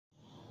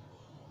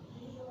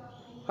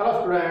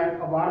Hello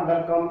student, a warm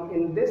welcome.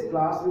 In this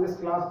class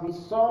we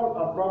solve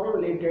a problem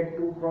related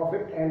to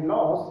profit and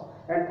loss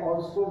and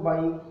also by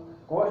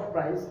cost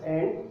price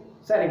and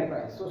selling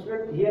price. So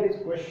student, here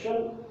is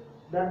question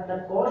that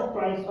the cost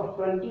price of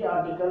 20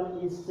 article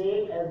is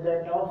same as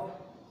that of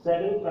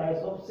selling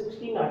price of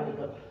 16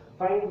 article.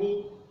 Find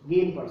the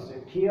gain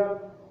percent. Here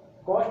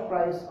cost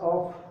price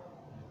of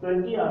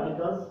 20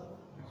 articles.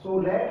 So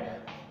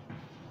let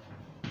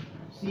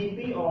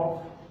CP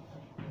of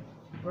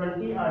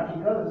 20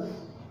 articles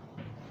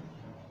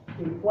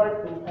equal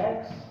to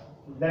X,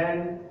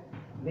 then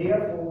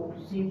therefore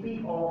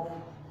CP of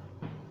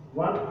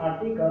one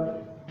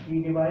article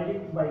we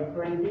divided by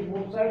 20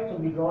 both sides, so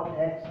we got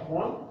X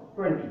upon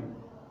 20,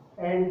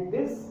 and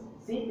this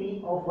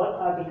CP of one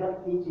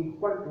article is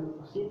equal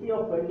to CP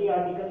of 20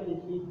 article is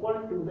equal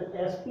to the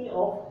SP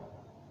of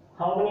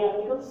how many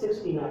articles?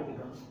 16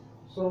 articles.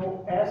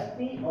 So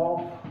SP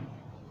of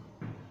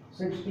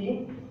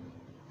 16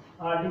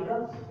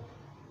 articles.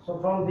 So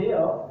from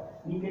there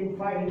we can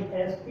find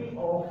SP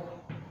of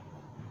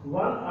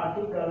one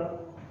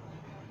article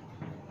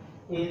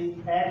is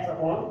X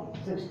upon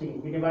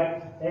 16. We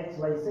divide X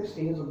by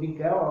 16, so we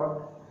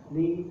got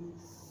the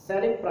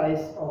selling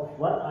price of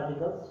one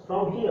article.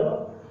 From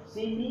here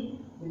CP,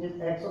 which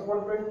is X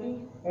upon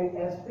 20, and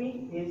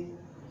SP is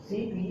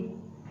CP,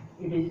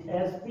 it is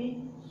SP.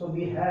 So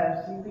we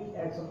have CP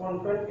X upon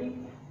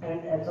 20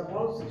 and X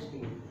upon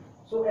 16.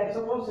 So X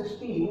upon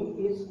 16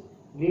 is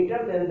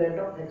greater than that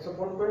of X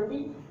upon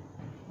 20.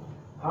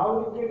 How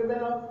is it greater than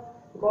of?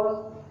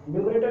 Because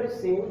numerator is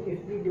same.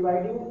 If we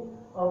dividing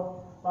a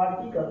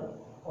particle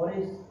or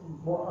is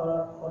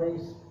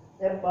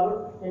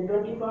apple in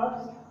 20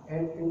 parts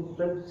and in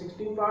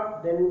 16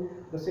 parts, then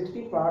the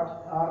 16 parts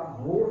are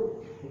more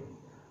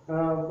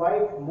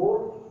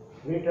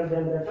greater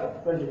than that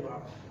of 20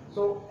 parts.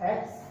 So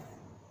X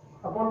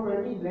upon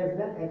 20 is less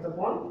than X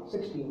upon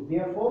 16.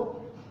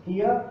 Therefore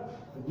here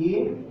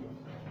gain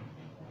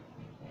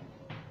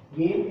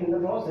in the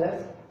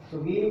process. So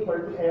gain equal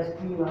to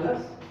SP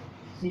minus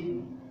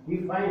CP. We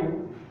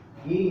find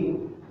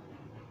gain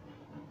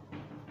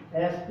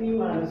SP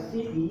minus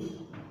CP.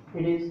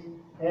 It is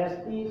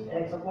SP is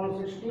X upon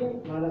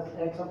 16 minus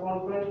X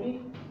upon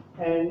 20,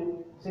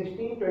 and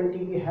 16,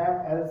 20 we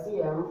have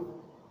LCM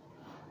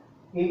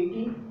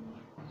 80.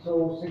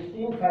 So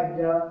 16 5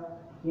 ja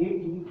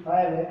 80,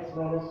 5x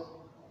minus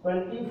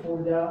 20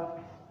 4 ja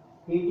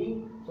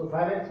 80. So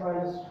 5x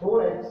minus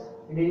 4x,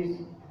 it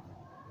is,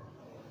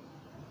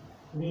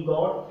 we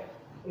got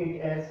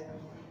it as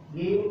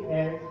gain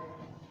as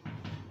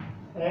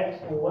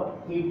X over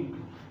 80.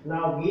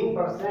 Now gain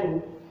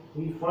percent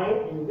we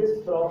find in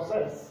this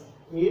process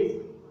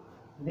is,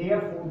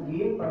 therefore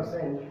gain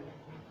percent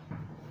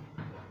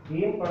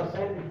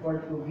equal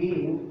to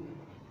gain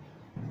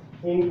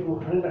into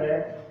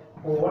 100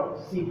 over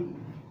CP.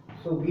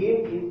 So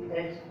gain is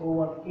X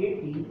over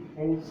 80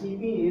 and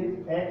CP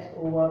is X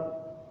over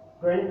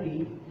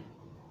 20.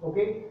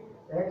 Okay,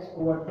 X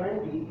over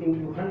 20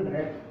 into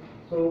 100.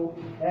 So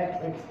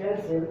X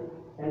cancel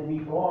and we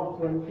got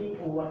 20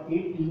 over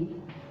 80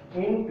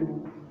 into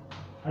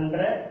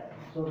 100.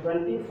 So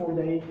 20 for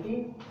the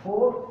 80,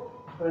 4,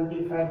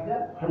 25 the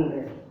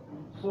 100.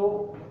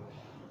 So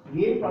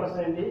gain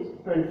percent is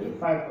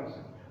 25%.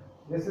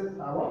 This is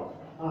our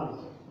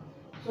answer.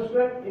 So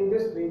student, in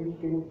this way we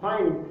can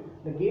find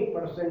the gain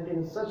percent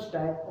in such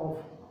type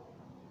of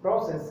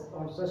process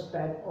or such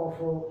type of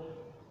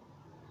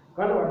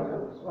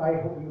conversion. So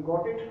I hope you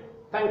got it.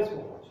 Thanks for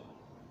watching.